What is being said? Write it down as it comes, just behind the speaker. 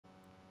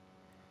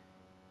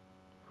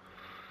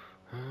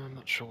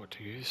Not sure what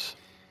to use.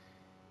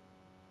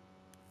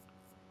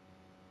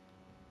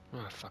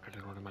 Oh fuck, I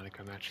did an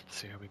automatico match. Let's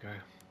see how we go.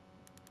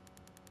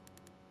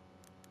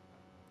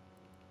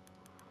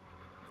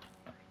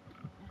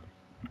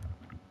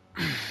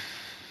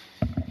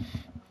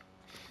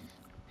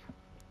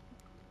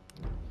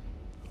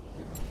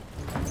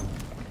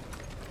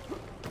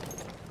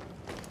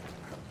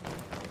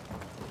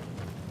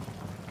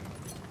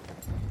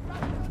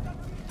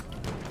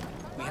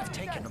 We have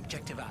taken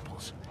objective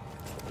apples.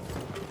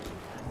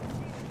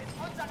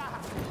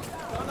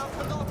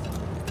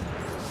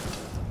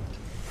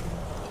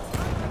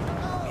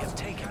 We have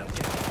taken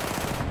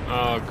objective.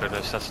 Oh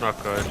goodness, that's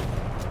not good.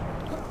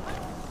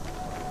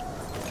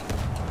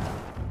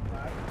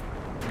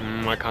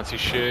 I can't see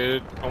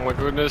shit. Oh my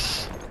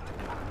goodness.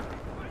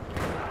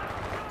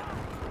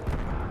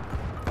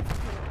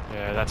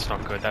 Yeah, that's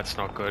not good. That's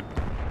not good.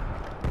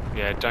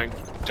 Yeah,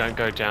 don't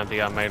go down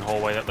the main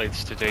hallway that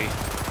leads to D.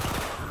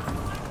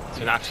 It's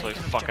an absolute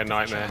fucking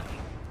nightmare.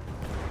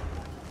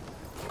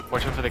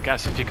 Watch out for the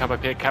gas if you come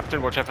up here,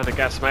 Captain. Watch out for the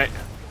gas, mate.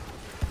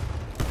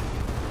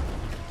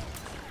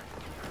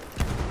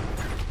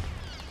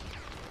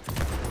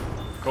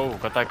 Cool,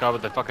 got that guy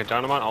with the fucking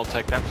dynamite. I'll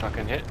take that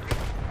fucking hit.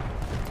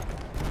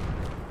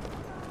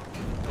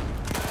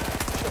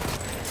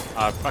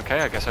 Okay,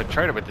 I guess I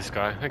traded with this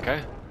guy.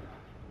 Okay.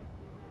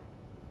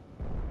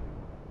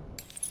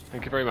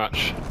 Thank you very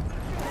much.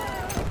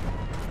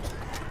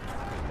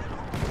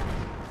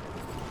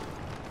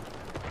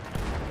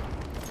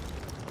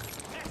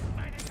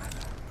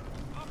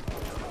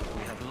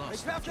 We have lost.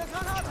 Ich werfe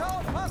Granate,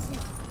 aufpassen!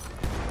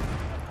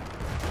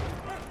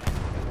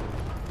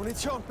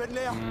 Munition, bin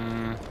leer.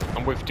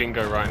 I'm with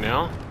Dingo right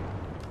now.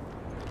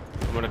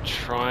 I'm gonna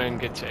try and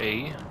get to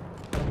E.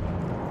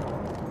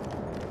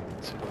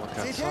 Let's have a look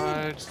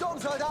outside.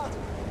 Sturmsoldat!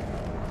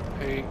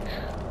 Peek.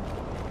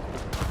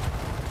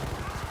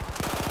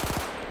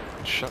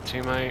 Good shot,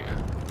 teammate.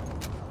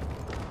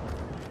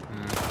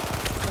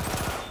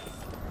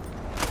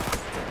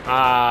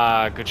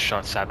 Ah, good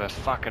shot, Sabbath.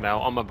 Fucking hell,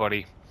 on my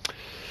body.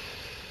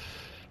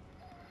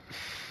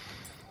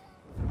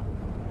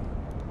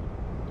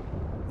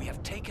 We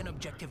have taken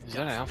objective. Is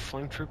that our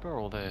flame trooper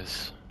or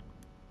theirs?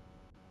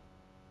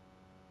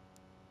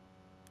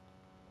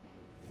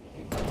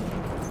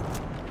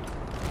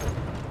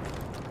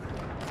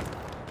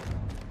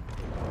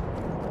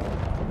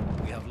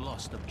 We have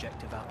lost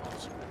objective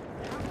apples.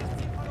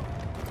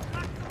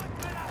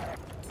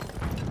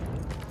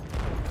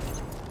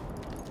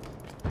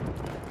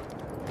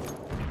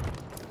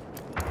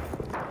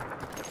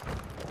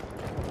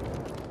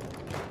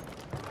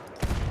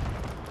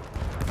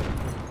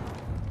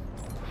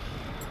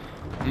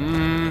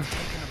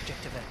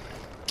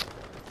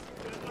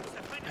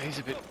 He's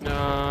a bit...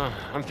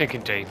 I'm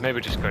thinking D. Maybe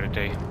just go to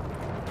D.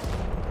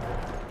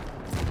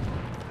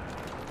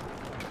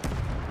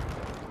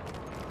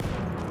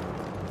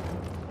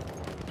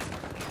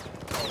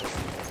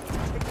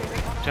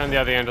 Down the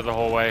other end of the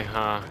hallway.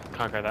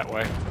 Can't go that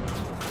way.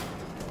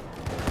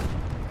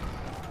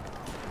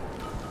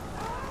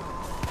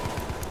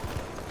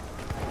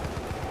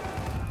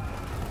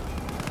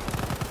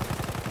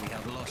 We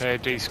have lost. Okay,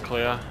 D's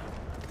clear.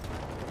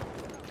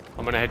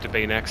 I'm gonna head to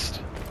B next.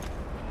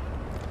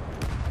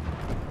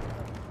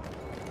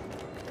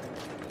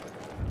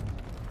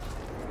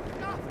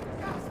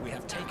 We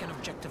have taken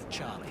objective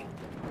Charlie.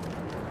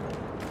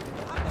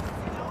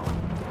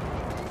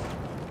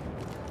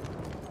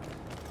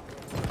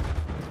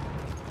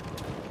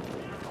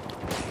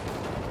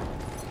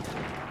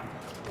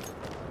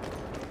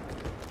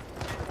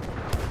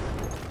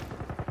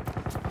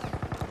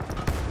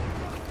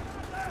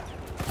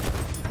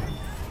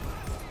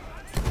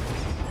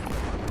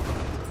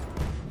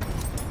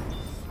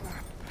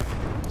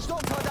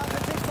 Sturmsoldat in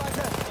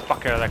Sichtweite!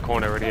 Fuck out of that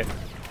corner, idiot.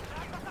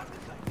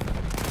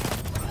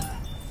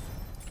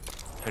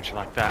 How'd you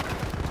like that?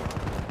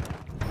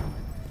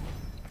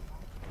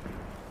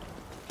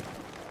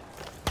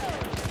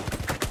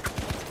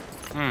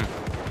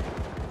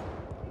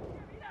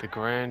 The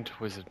Grand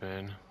Wizard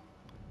Man.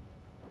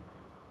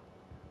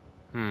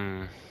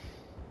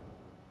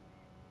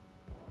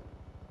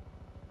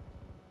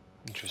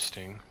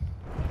 Interesting.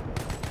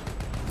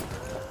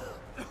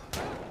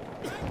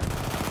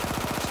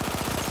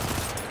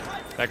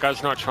 That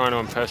guy's not trying to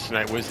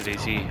impersonate Wizard,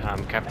 is he,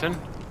 Captain?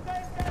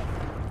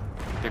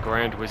 The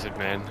Grand Wizard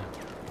Man.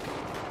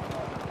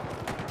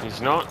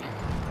 He's not?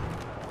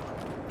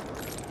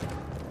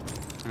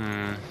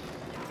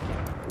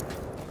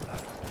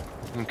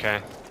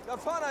 Okay. Da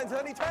vorne ein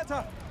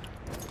Sanitäter!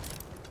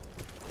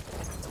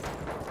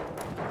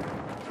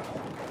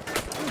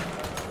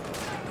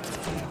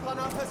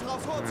 Granate ist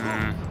raus, vor zu!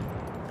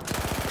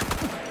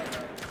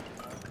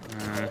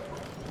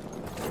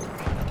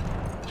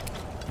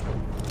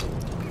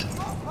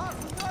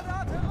 Aufpassen,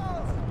 Granate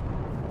raus!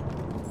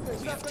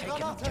 Ich We have werfe taken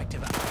Granate!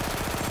 objective apples.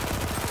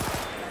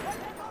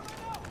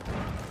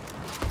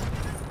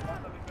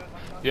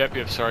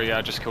 Yep, sorry, yeah,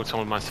 I just killed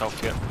someone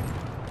myself, yep.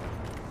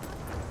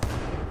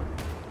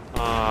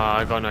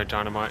 I got no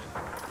dynamite.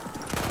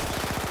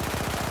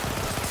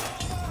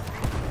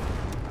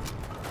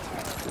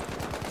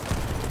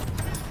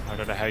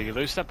 don't know how you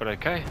lose that, but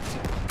okay.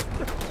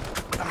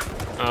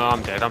 Oh,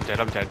 I'm dead, I'm dead,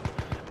 I'm dead.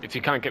 If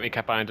you can't get me,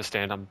 Cap, I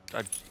understand.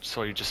 I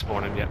saw you just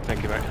spawn in. Yep,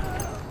 thank you, mate.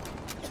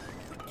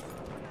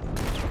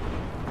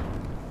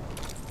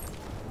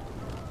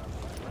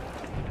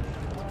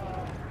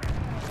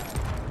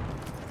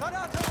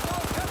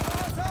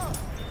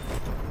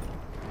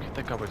 Hit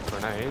the guy with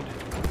grenade.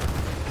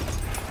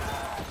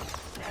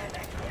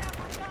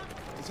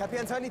 Ich habe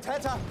hier einen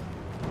Sanitäter.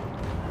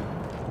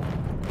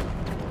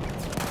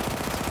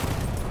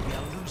 We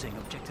are losing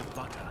objective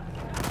butter.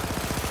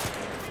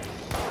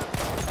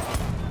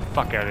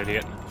 Fuck out,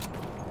 idiot.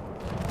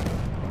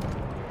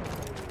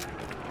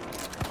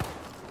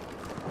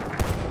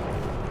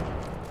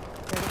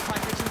 Den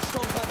feindlichen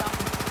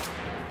Sturmsoldaten.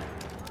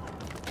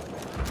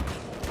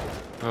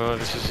 Oh,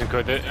 this isn't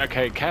good.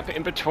 Okay, Cap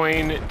in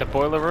between the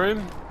boiler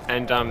room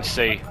and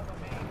C.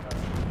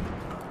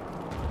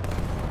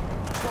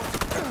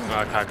 Oh,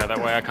 I can't go that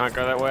way, I can't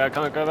go that way, I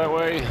can't go that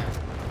way.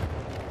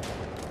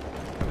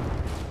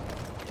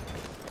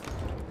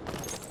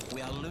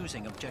 We are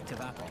losing objective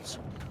apples.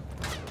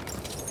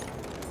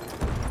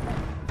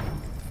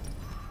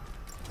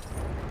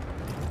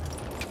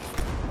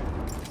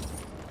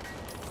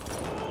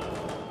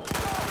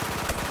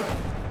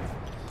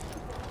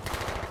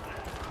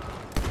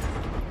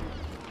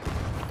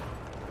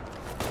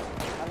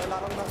 Alle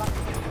Ladungen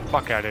bereit.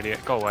 Fuck out,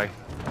 idiot. Go away.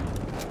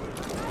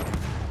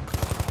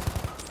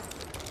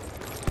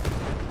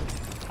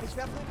 Ich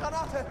werfe eine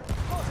Granate.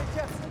 Vorsicht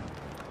jetzt.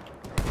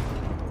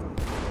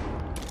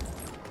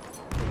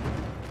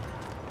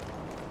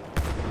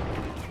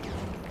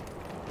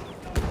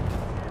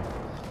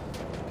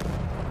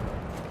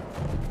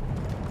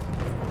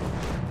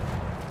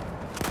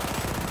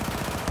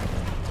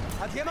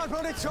 Hat jemand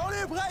Munition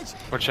übrig?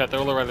 Watch out, they're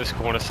all around this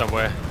corner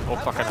somewhere. All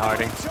fucking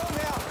hiding. Munition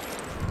mehr.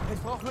 Ich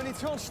brauche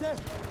Munition schnell.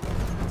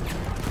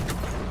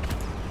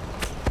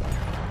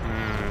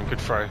 Good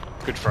throw.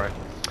 Good throw.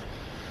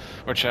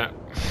 Watch out. We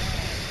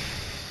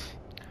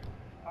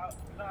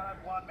don't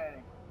have one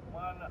medic.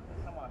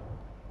 Someone.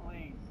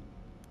 Please.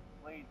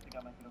 Please to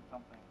go make it or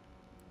something.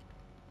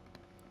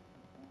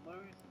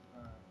 Lose,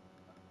 bro.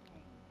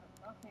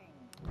 Nothing.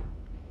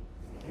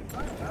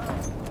 I don't know.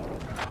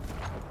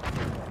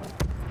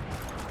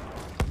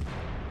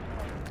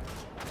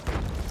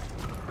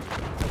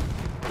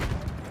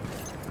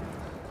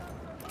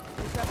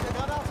 Ich werfe eine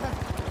Granate.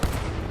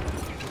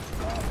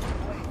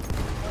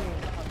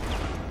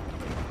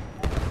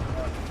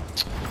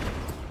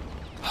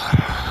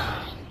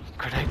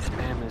 Grenades,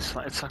 man,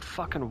 it's like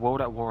fucking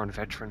World at War on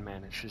Veteran,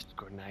 man. It's just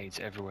grenades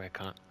everywhere,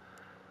 can't.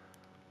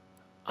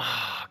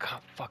 Ah, I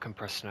can't fucking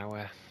press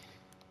nowhere.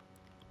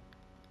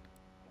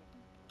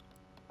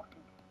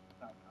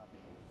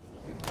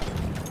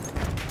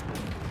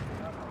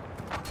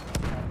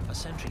 A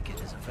sentry kit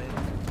is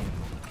available near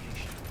your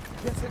location.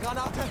 Jetzt eine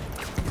Granate.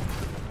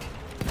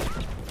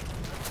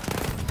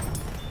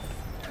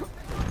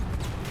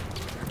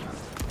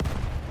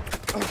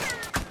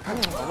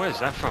 Oh, where's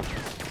that from?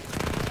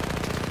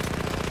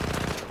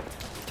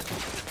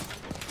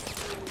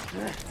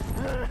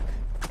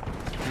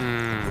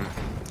 Hmm.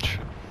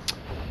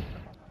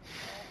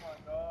 Oh my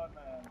god,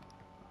 man.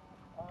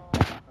 Oh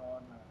my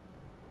god, man.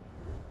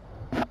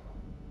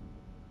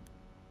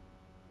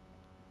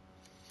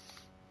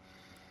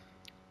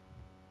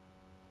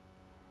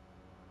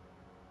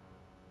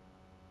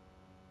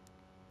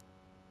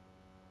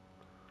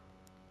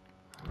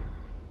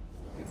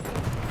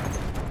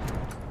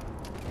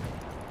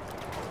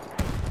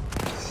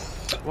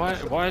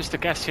 Why is the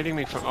gas hitting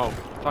me from? Oh,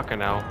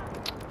 fucking hell.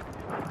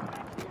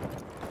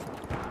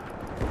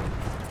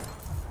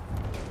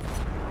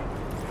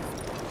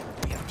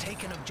 We have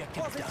taken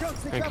objective Vorsicht down.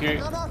 Jungs, ich Thank werfe eine you.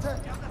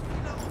 Granate.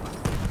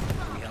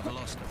 We have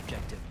lost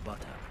objective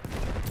butter.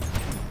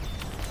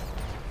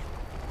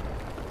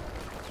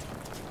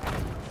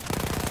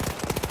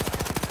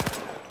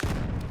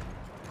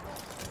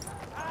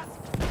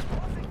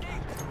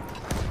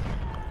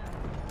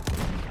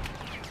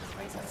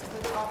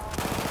 Einsatzmittel drauf.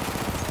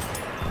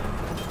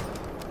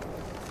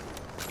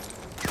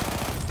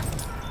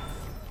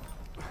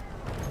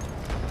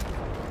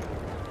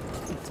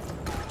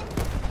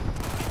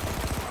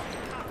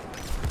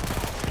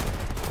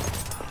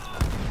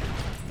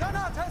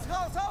 Granate ist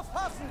raus,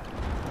 aufpassen!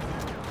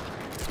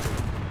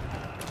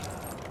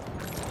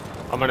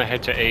 I'm gonna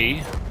head to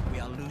E. We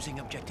are losing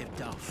objective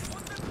Duff.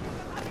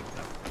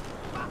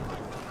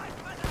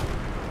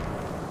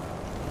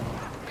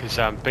 Because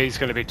B's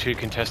going to be too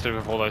contested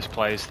with all those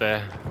players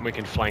there, and we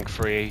can flank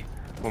free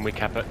when we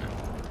cap it.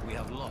 We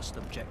have lost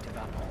objective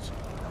apples.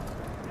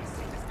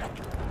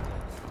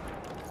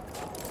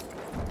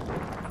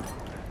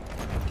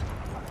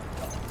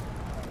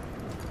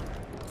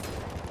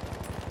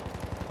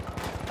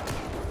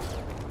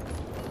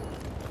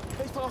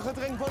 Ich brauche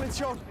dringend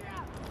Munition.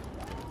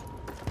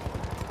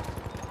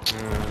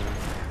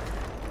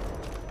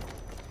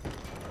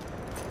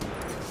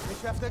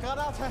 Ich werfe eine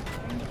Granate.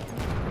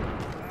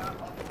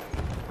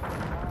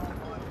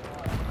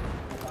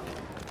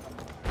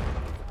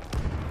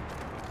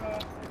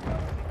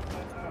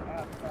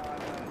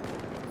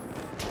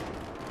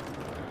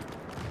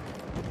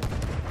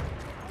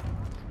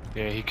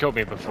 Yeah, he killed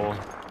me before.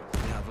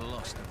 We have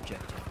lost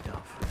objective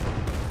Duff.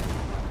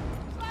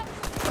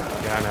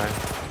 Yeah, I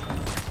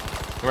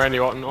know. Randy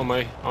Orton on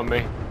me. On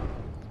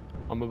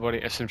my body.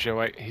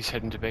 SMG08. He's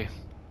heading to B.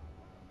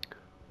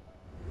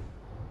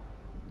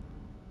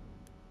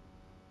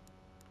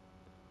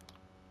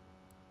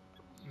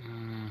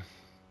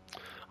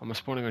 I'm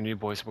spawning on you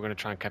boys. We're gonna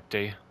try and cap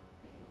D.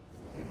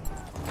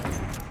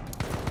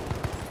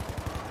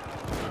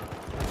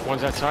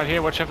 One's outside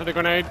here. Watch out for the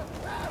grenade.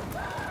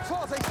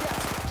 Vorsicht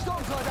jetzt!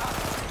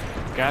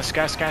 Sturmsoldat! Gas,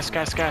 gas, gas,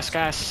 gas, gas,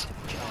 gas.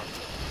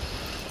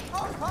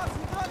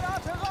 Aufpassen!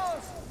 Granate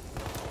raus!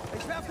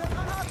 Ich werf eine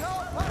Granate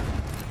aufpassen!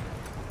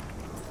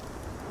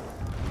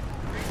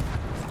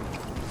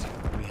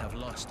 We have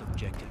lost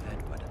objective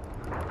Edward.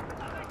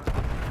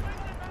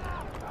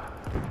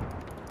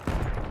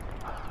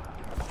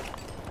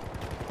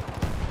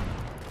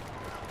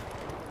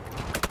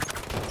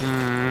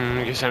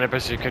 You sound a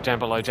bazooka down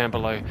below, down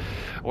below.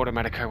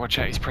 Automatico, watch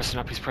out, he's pressing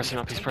up, he's pressing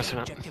up, he's pressing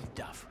up. Objective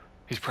Duff.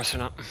 He's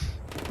pressing up.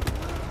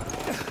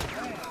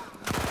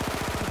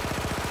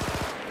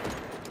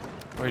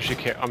 Where's your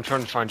kit? I'm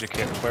trying to find your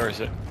kit. Where is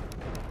it?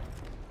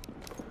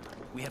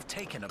 We have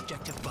taken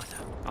objective Butter.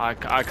 I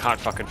can't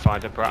fucking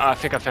find it, bro. I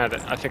think I found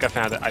it. I think I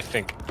found it. I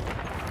think.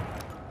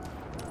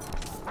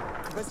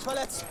 Du bist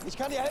verletzt. Ich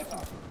kann dir helfen.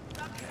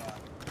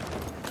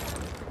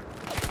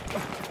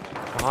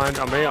 Behind,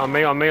 on me, on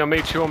me, on me, on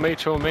me, two on me,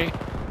 two on me.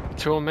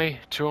 Two on me,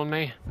 two on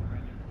me.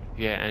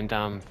 Yeah, and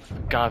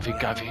Gavi.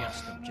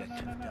 Lost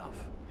objective Duff.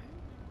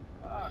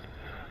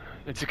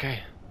 It's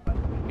okay.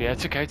 Yeah,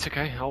 it's okay, it's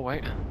okay. I'll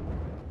wait.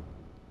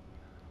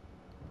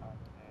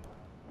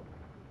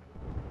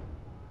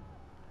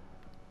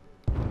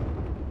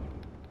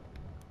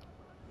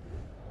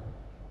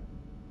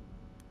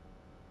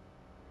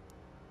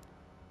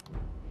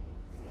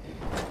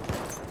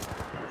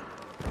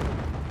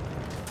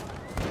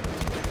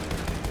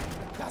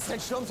 Das ist ein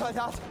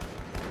Sturmsoldat.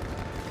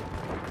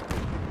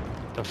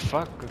 The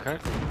fuck? Okay.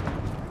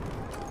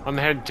 I'm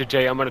headed to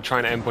J. I'm gonna try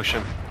and ambush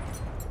him.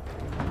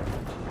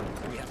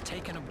 We have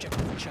taken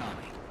objective Charlie.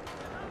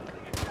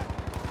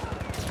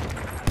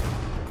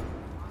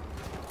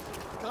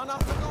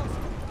 Granate raus!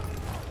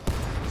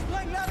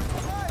 Sprengladung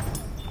vorbei!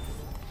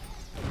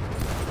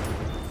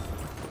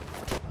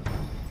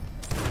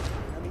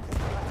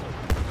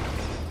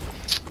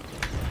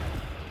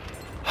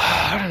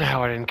 I don't know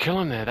how I didn't kill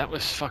him there. That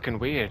was fucking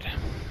weird.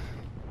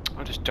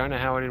 I just don't know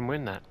how I didn't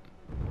win that.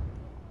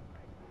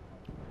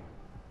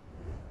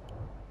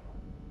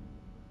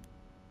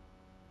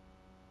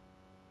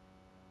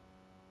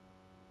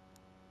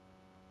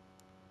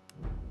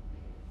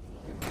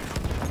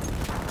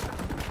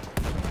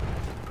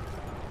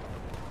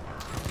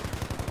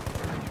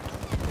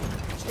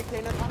 Steck dir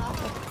eine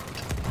Granate.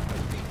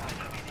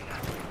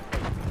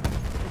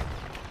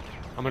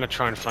 I'm gonna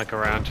try and flank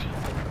around.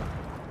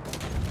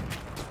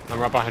 I'm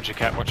right behind you,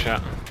 Cat. Watch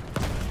out.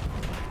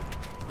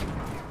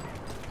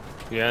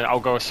 Yeah, I'll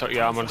go assault.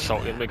 Yeah, I'm on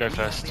assault. Let me go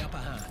first. The upper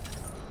hand.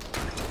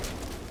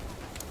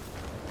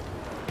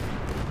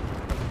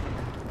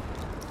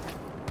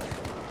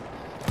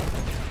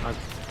 I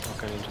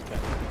fucking injured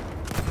that.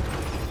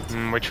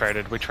 We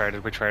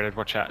traded.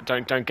 Watch out.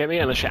 Don't get me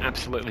unless you're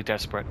absolutely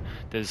desperate.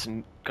 There's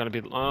gonna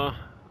be.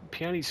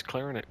 Peony's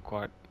clearing it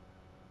quite.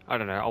 I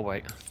don't know. I'll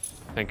wait.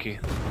 Thank you.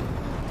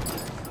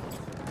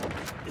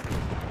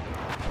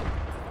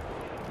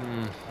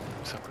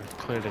 Looks like we've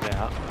cleared it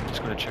out. I'm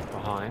just gonna check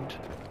behind.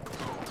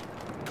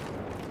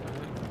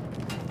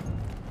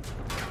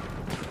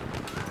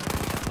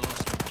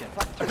 Lost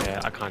objective. Yeah,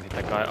 I can't hit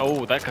that guy.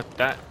 Oh,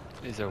 that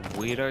is a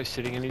weirdo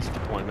sitting in his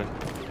deployment.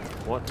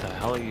 What the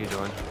hell are you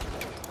doing?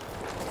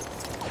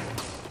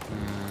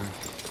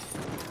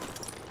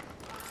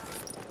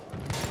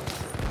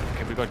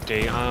 Okay, we got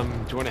D. Do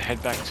you want to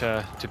head back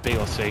to B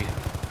or C?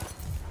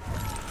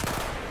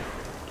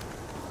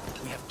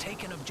 We have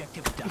taken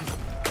objective Duff.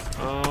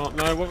 Oh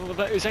no! What was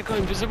that? Is that guy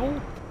invisible?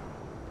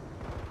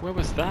 Where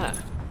was that?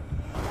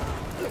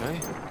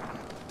 Okay.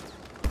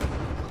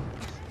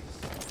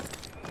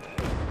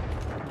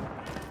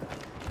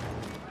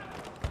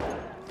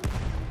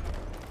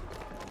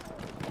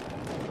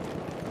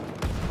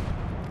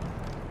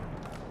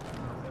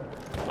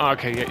 Oh,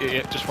 okay,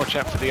 yeah. Just watch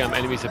out for the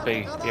enemies at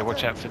B. Yeah,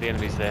 watch out for the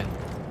enemies there.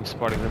 I'm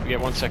spotting them. Yeah,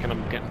 1 second.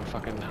 I'm getting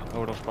fucking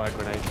held off by a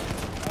grenade.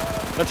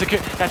 That's a kid.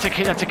 That's a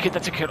kid. That's a kid.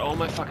 That's a kid. Oh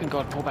my fucking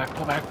god! Pull back!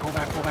 Pull back! Pull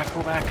back! Pull back!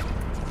 Pull back!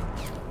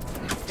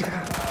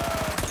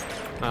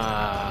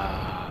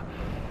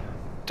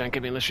 Don't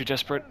get me unless you're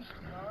desperate.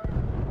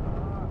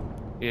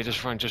 Yeah,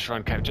 just run,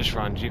 Cap, just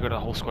run. You got a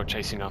whole squad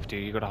chasing after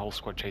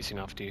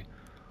you.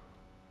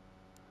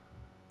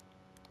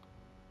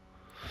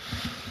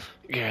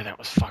 Yeah, that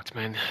was fucked,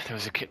 man. There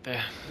was a kit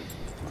there.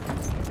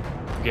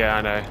 Yeah,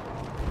 I know.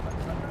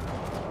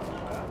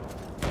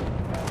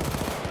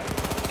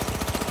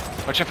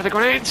 Watch out for the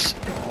grenades!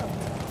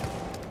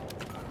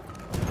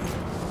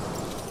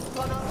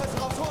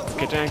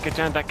 Get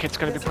down. That kit's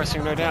gonna be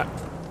pressing, no doubt.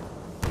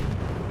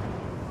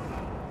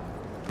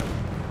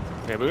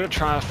 Yeah, we're gonna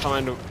try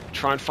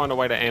try and find a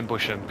way to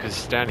ambush him,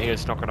 because down here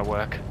it's not going to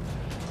work.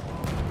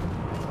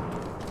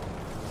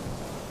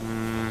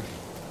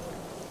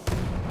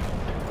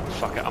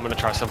 Fuck it, I'm going to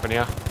try something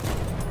here.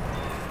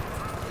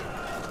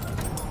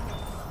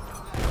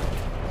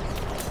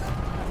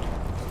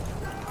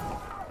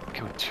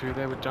 Killed 2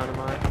 there with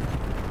dynamite.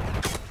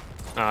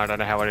 Oh, I don't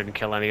know how I didn't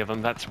kill any of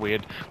them. That's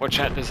weird. Watch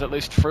out, there's at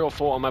least 3 or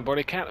 4 on my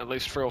body count. At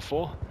least 3 or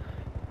 4.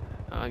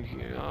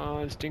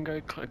 Is dingo?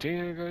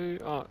 Dingo?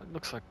 Oh, it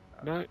looks like...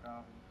 No.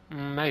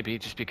 Maybe,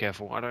 just be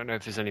careful. I don't know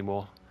if there's any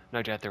more.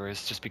 No doubt there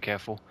is, just be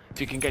careful. If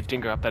you can get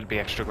dingo up, that'd be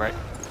extra great.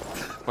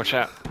 Watch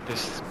out.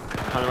 This...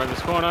 Kind of around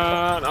this corner.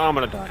 Oh, I'm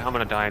gonna die. I'm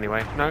gonna die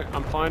anyway. No,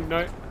 I'm fine.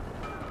 No.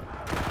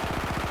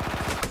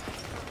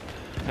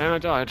 And I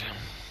died.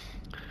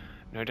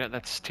 No doubt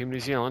that's Team New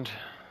Zealand.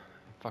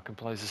 Fucking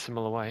plays a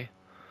similar way.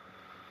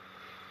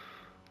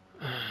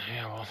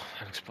 Yeah, well,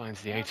 that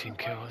explains the 18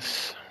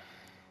 kills.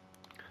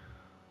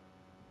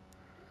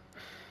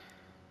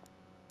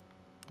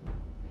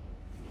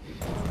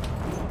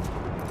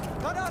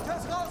 We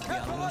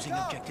are losing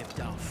objective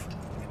Duff.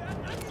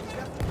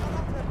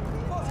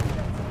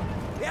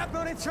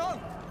 Munition!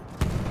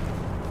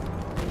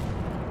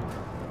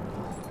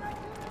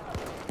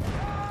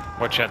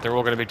 Watch out, they're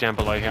all going to be down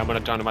below here. I'm going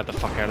to dynamite the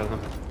fuck out of them.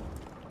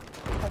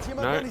 Hat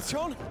jemand No.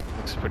 Munition?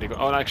 Looks pretty good.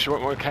 Oh,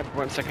 actually,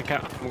 one second,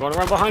 Cap. I'm going to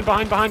run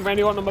behind.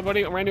 Randy on my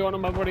body. Randy on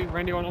my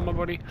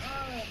body.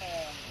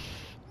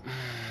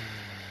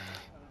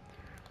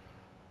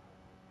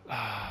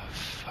 Ah,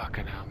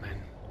 fucking hell,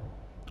 man.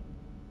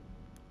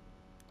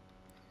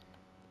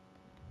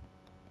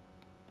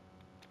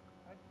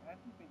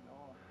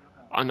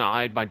 Oh no,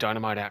 I had my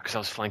dynamite out because I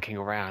was flanking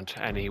around,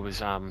 and he was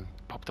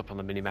popped up on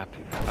the minimap.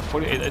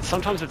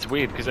 Sometimes it's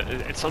weird because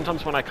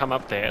sometimes when I come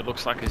up there, it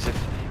looks like as if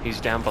he's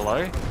down below,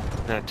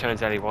 and it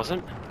turns out he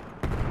wasn't.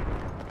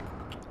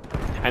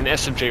 And the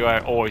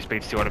SMG always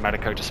beats the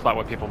automatico, despite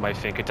what people may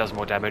think. It does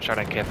more damage. I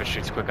don't care if it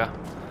shoots quicker.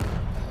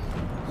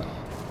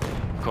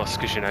 Of course,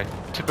 because you know,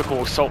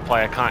 typical assault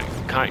player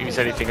can't use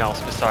anything else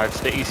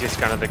besides the easiest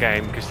gun in the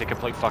game because they're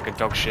complete fucking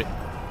dog shit.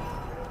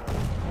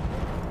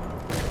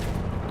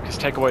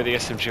 Take away the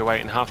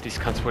SMG-08 and half these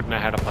cunts wouldn't know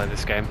how to play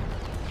this game.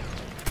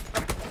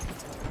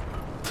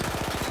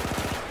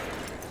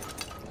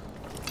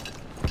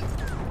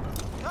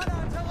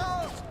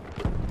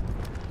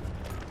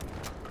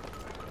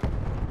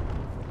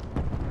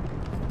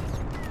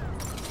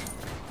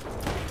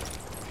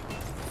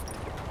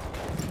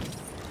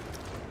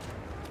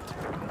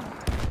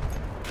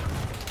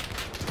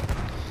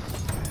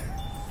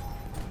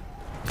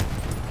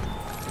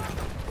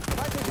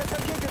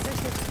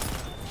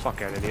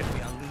 Fuck out, idiot.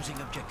 We are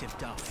losing objective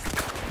Duff.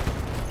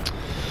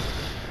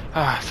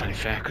 Ah, it's only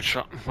fair. Good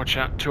shot. Watch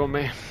out. 2 on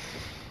me.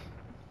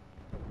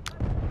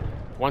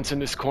 One's in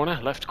this corner.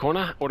 Left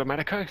corner.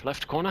 Automatico.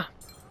 Left corner.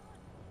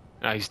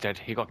 Ah, he's dead.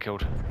 He got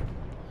killed.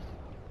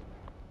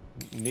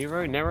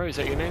 Nero? Is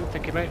that your name?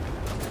 Thank you, mate.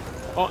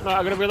 Oh, no,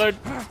 I'm gonna reload.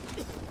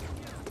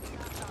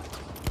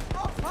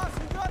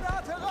 Aufpassen,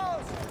 Granate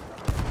raus!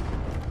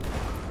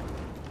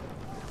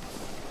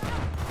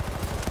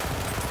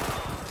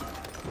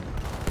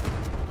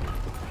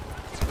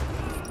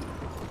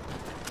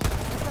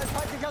 Das ist ein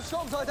feindlicher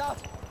Sturmsoldat!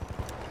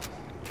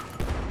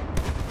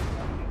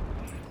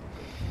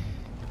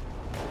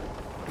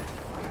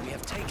 We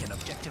have taken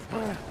objective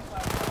Butter.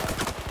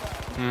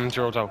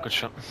 Gerald, oh, good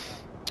shot.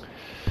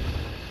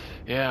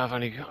 Yeah, I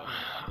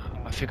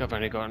think I've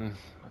only gotten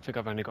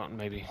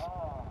maybe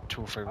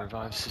 2 or 3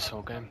 revives this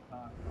whole game.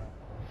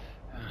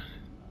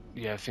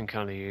 Yeah, I think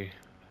only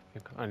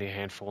a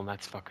handful, and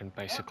that's fucking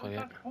basically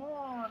it.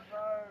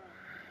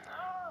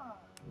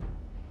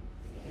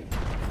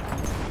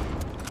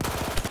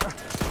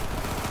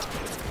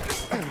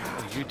 What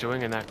are you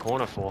doing in that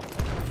corner for?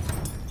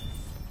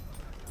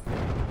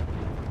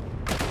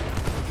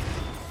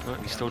 Oh,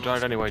 you still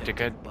died anyway,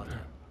 dickhead.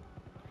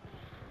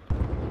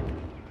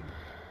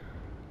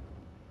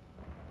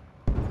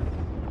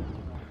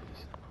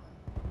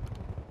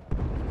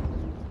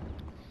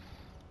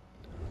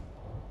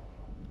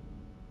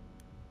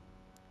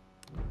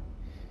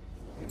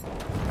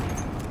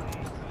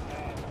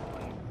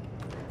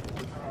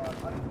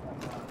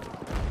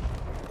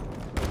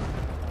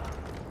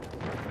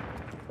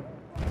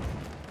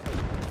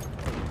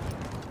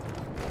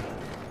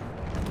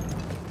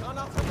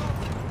 Granate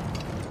raus!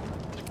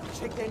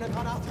 Schick dir eine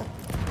Granate!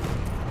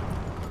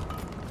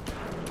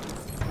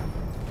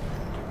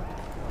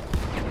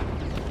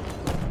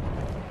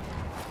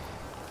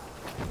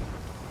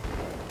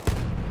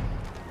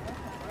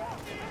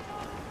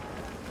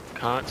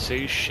 Can't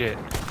see shit.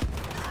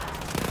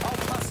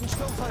 Aufpassen,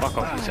 Sturmsoldat! Fuck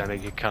off, you Xana,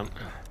 you cunt.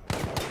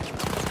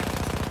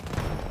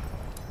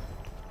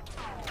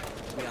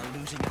 We are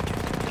losing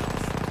objective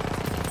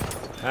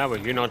Duff. How are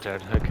you not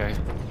dead? Okay.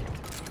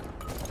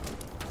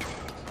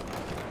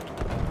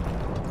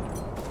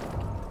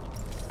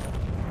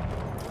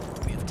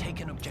 We have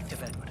taken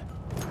objective Edward.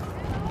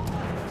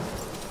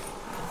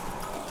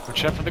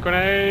 Watch out for the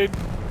grenade!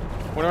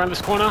 One around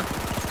this corner.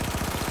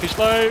 Too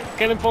slow.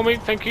 Get him for me,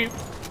 thank you.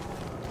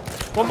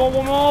 One more,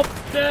 one more.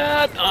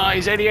 Ah,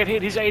 he's 88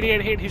 hit, he's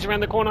 88 hit, he's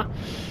around the corner.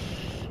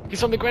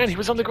 He's on the ground, he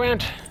was on the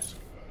ground.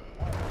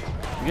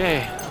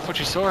 Yeah, I thought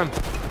you saw him.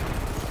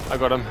 I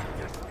got him.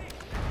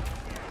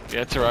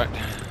 Yeah, it's alright.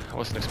 I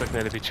wasn't expecting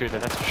there to be two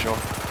there, that's for sure.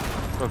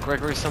 Got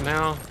Gregory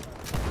somehow.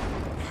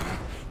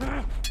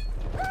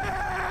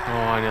 Oh,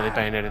 I nearly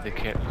bayoneted the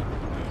kit.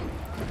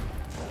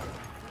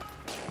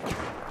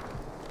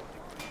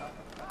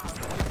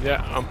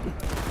 Yeah,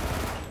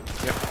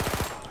 yep.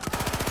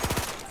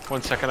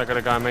 1 second, I got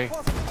a guy on me.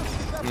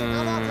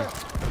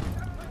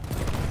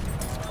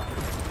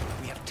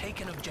 We have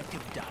taken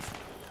objective Duff.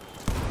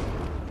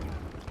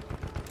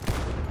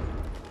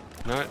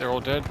 No, they're all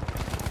dead.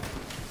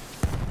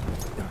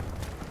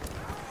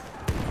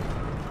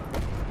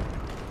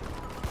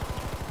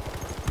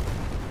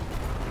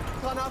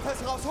 Granate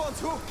ist raus, Ohren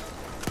zu!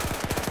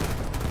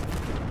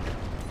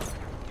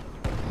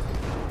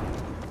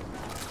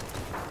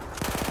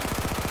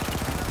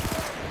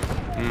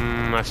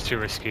 That's too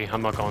risky.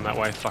 I'm not going that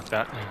way. Fuck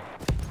that.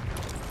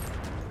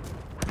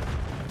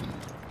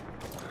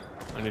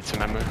 I need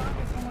some ammo.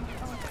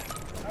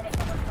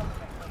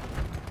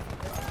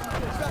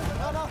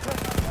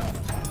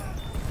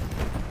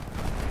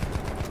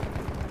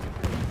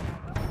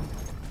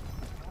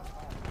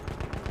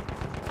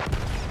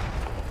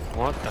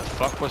 What the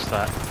fuck was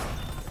that?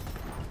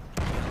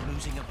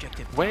 Losing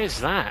objective. Where's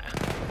that?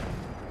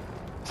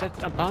 Is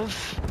that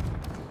above?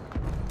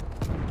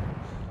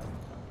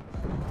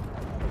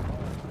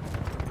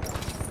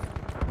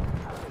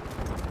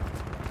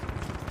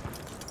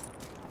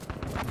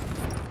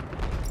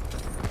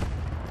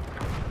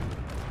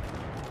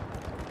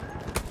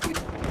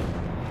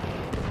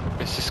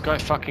 Is this guy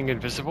fucking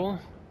invisible?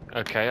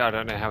 Okay, I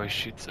don't know how he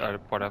shoots,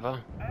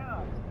 whatever.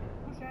 Out!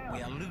 Push out!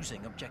 We are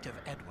losing objective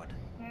Edward.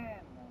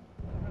 Again!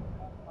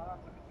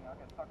 I'll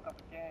get fucked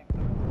up again.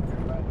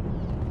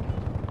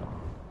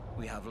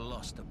 We have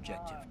lost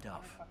objective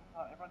Duff.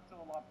 Everyone's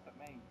still alive except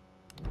me.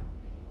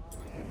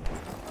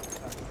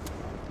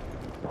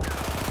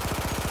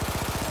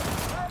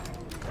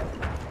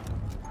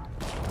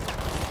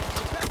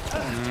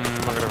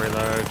 I'm gonna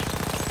reload.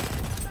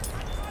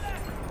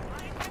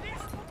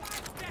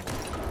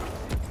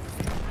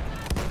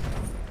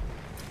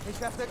 Ich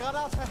werfe eine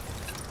Granate!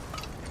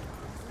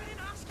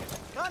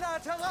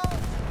 Granate raus!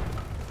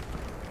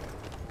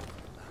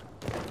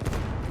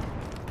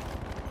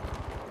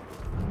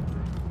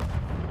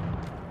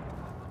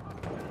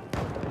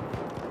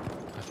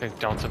 I think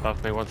Don's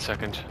above me. 1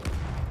 second.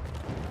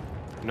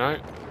 No.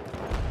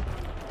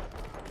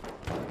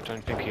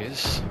 Don't think he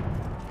is.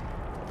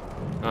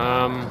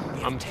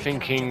 I'm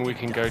thinking we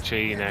can go to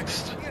E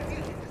next.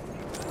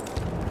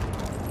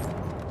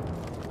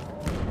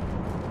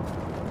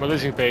 We're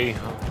losing B.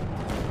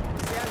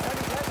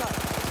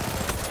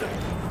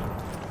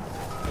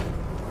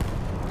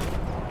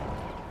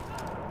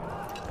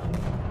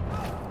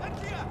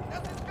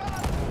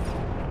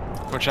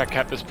 Watch out,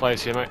 cap this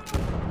place here, mate.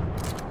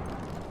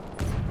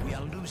 We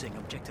are losing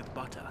objective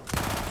Butter.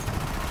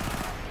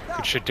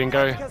 Good shit,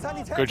 Dingo.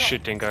 Good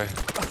shit, Dingo.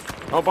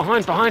 Oh,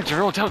 behind,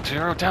 Gerald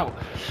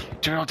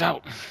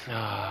out.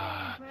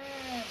 Ah.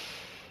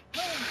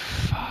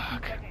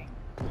 Fuck.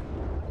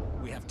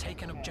 We have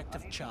taken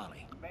objective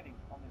Charlie. Medics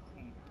on this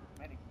team.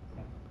 Medics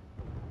on this team.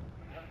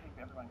 Everything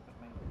for everyone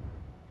except me.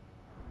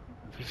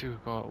 I think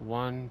we've got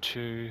 1,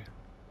 2,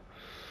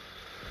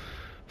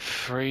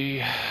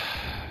 3.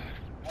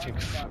 I think,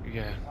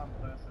 yeah. One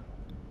person.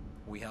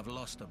 We have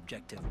lost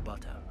objective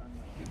Butter.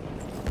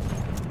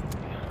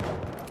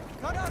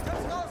 Granate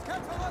ist raus,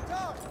 Kämpfer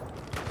runter!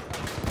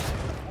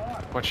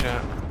 Watch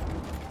out.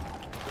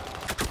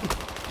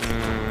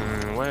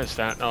 Where's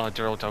that? Oh,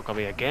 Daryl got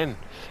me again.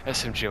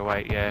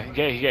 SMG08,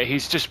 yeah,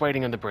 he's just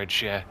waiting on the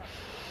bridge, yeah.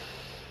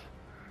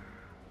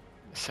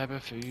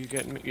 Sabbath, are you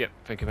getting me? Yep,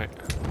 thank you, mate.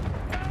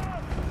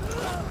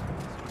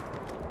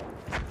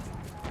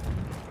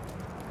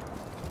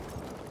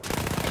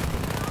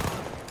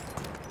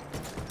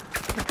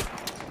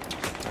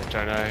 I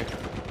don't know.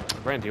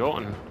 Randy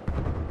Orton.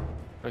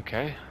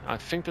 Okay, I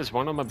think there's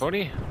one on my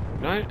body.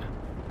 No?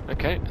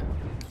 Okay,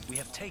 We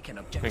have taken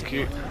objective. thank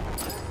you.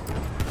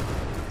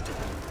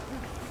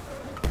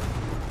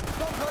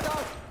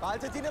 Sturmsoldat,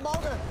 behaltet ihn im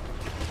Auge!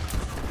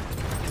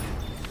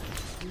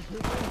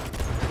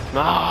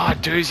 Ah,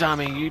 Doo's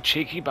Army, you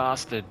cheeky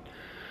bastard.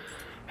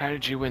 How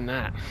did you win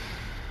that?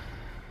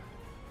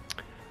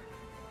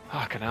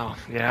 Fucking hell.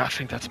 Yeah, I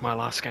think that's my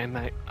last game,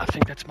 mate. I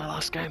think that's my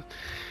last game.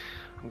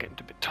 I'm getting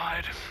a bit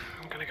tired.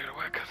 I'm gonna go to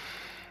work.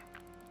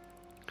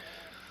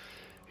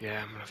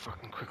 Yeah, I'm gonna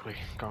fucking quickly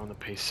go on the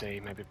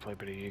PC, maybe play a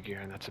bit of Yu-Gi-Oh,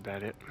 and that's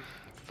about it.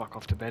 Fuck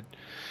off to bed.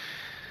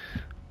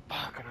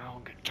 Fucking hell,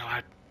 I'm getting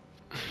tired.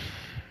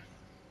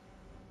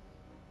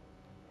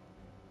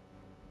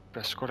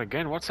 Best squad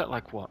again? What's that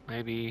like, what?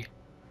 Maybe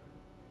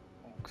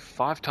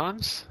 5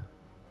 times?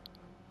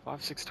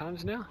 5, 6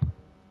 times now?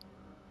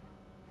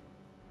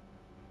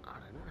 I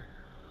don't know.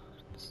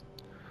 It's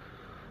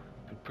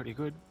been pretty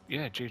good.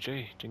 Yeah,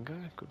 GG, Dingo.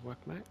 Good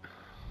work, mate.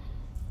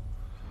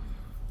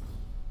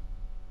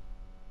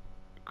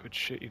 Good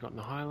shit you got in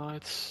the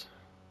highlights.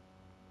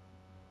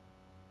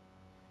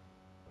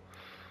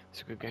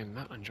 It's a good game,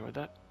 that. I enjoyed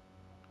that.